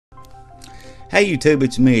Hey YouTube,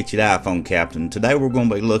 it's me, it's your iPhonecaptain. Today we're going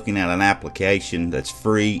to be looking at an application that's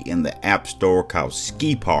free in the App Store called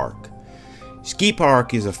Ski Park. Ski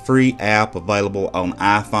Park is a free app available on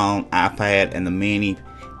iPhone, iPad, and the Mini,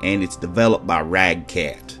 and it's developed by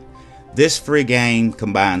Ragcat. This free game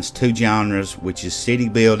combines two genres, which is city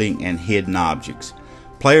building and hidden objects.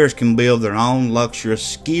 Players can build their own luxurious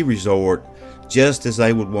ski resort just as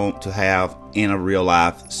they would want to have in a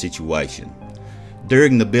real-life situation.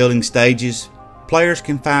 During the building stages, players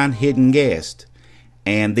can find hidden guests,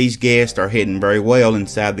 and these guests are hidden very well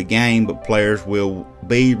inside the game, but players will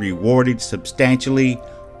be rewarded substantially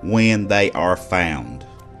when they are found.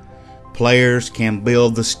 Players can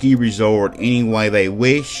build the ski resort any way they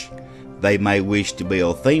wish. They may wish to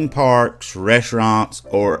build theme parks, restaurants,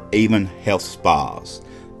 or even health spas.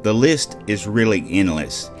 The list is really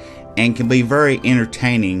endless and can be very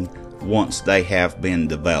entertaining once they have been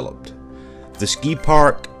developed. The Ski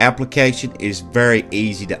Park application is very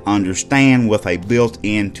easy to understand with a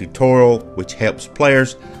built-in tutorial which helps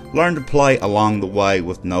players learn to play along the way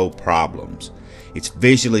with no problems. It's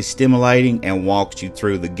visually stimulating and walks you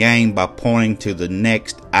through the game by pointing to the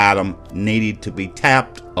next item needed to be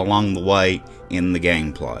tapped along the way in the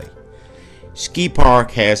gameplay. Ski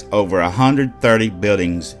Park has over 130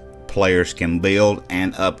 buildings players can build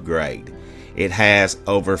and upgrade. It has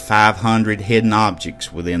over 500 hidden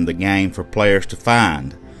objects within the game for players to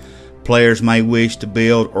find. Players may wish to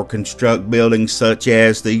build or construct buildings such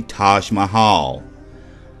as the Taj Mahal,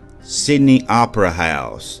 Sydney Opera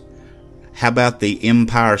House, how about the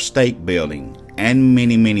Empire State Building, and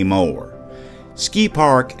many more. Ski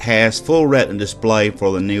Park has full retina display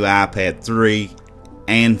for the new iPad 3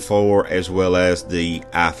 and 4 as well as the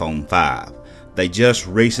iPhone 5. They just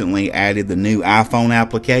recently added the new iPhone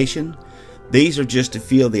application. These are just a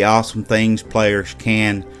few of the awesome things players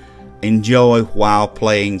can enjoy while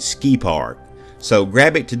playing Ski Park. So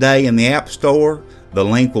grab it today in the App Store. The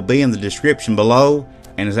link will be in the description below.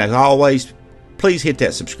 And as always, please hit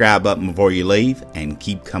that subscribe button before you leave and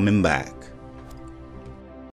keep coming back.